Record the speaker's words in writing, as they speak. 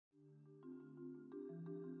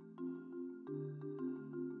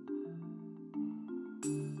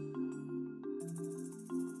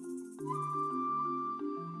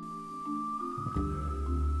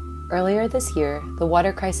Earlier this year, the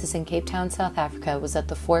water crisis in Cape Town, South Africa was at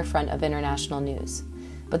the forefront of international news.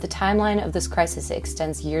 But the timeline of this crisis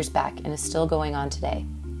extends years back and is still going on today.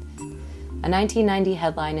 A 1990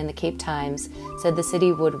 headline in the Cape Times said the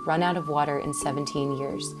city would run out of water in 17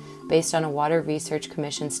 years, based on a Water Research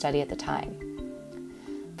Commission study at the time.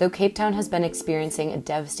 Though Cape Town has been experiencing a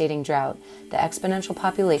devastating drought, the exponential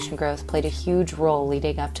population growth played a huge role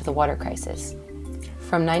leading up to the water crisis.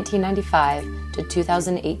 From 1995 to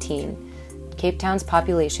 2018, Cape Town's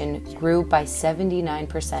population grew by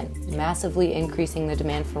 79%, massively increasing the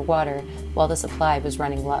demand for water while the supply was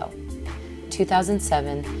running low. In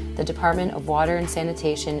 2007, the Department of Water and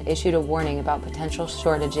Sanitation issued a warning about potential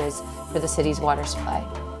shortages for the city's water supply.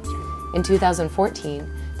 In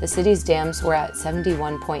 2014, the city's dams were at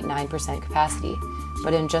 71.9% capacity,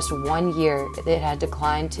 but in just 1 year, it had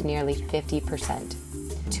declined to nearly 50%.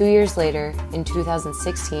 2 years later, in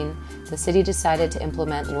 2016, the city decided to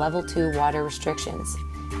implement Level 2 water restrictions,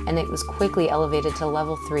 and it was quickly elevated to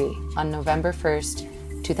Level 3 on November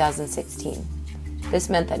 1st, 2016. This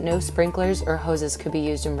meant that no sprinklers or hoses could be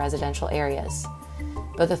used in residential areas.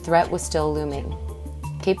 But the threat was still looming.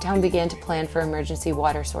 Cape Town began to plan for emergency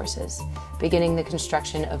water sources, beginning the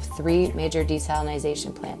construction of 3 major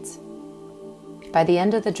desalination plants. By the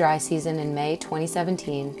end of the dry season in May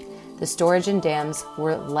 2017, the storage and dams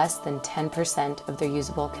were less than 10% of their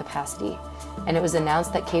usable capacity, and it was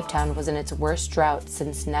announced that Cape Town was in its worst drought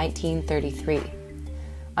since 1933.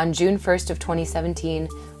 On June 1st of 2017,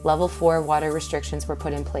 Level 4 water restrictions were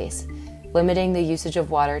put in place, limiting the usage of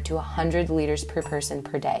water to 100 liters per person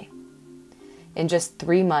per day. In just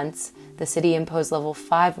 3 months, the city imposed Level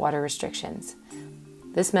 5 water restrictions.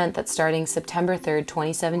 This meant that starting September 3rd,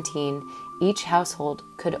 2017, each household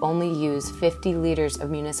could only use 50 liters of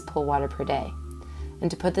municipal water per day. And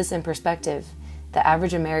to put this in perspective, the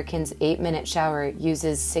average American's 8-minute shower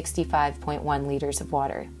uses 65.1 liters of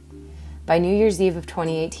water. By New Year's Eve of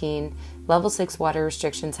 2018, Level 6 water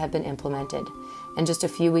restrictions had been implemented, and just a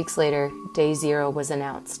few weeks later, Day Zero was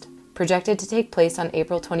announced. Projected to take place on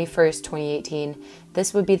April 21st, 2018,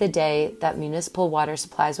 this would be the day that municipal water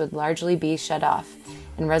supplies would largely be shut off,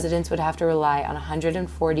 and residents would have to rely on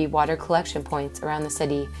 140 water collection points around the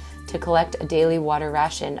city to collect a daily water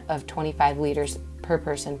ration of 25 liters per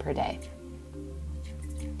person per day.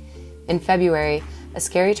 In February, a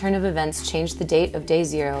scary turn of events changed the date of Day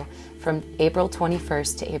Zero from April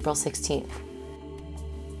 21st to April 16th.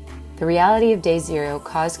 The reality of Day Zero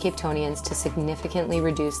caused Capetonians to significantly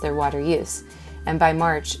reduce their water use, and by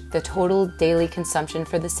March, the total daily consumption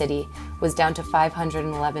for the city was down to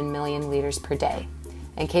 511 million liters per day,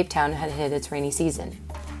 and Cape Town had hit its rainy season.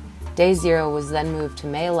 Day Zero was then moved to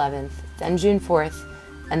May 11th, then June 4th,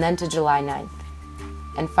 and then to July 9th.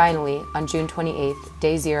 And finally, on June 28th,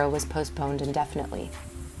 Day Zero was postponed indefinitely.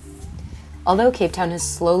 Although Cape Town has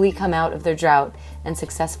slowly come out of their drought and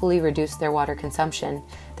successfully reduced their water consumption,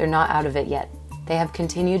 they're not out of it yet. They have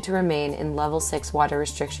continued to remain in Level 6 water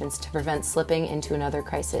restrictions to prevent slipping into another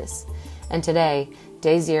crisis. And today,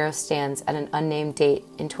 Day Zero stands at an unnamed date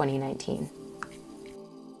in 2019.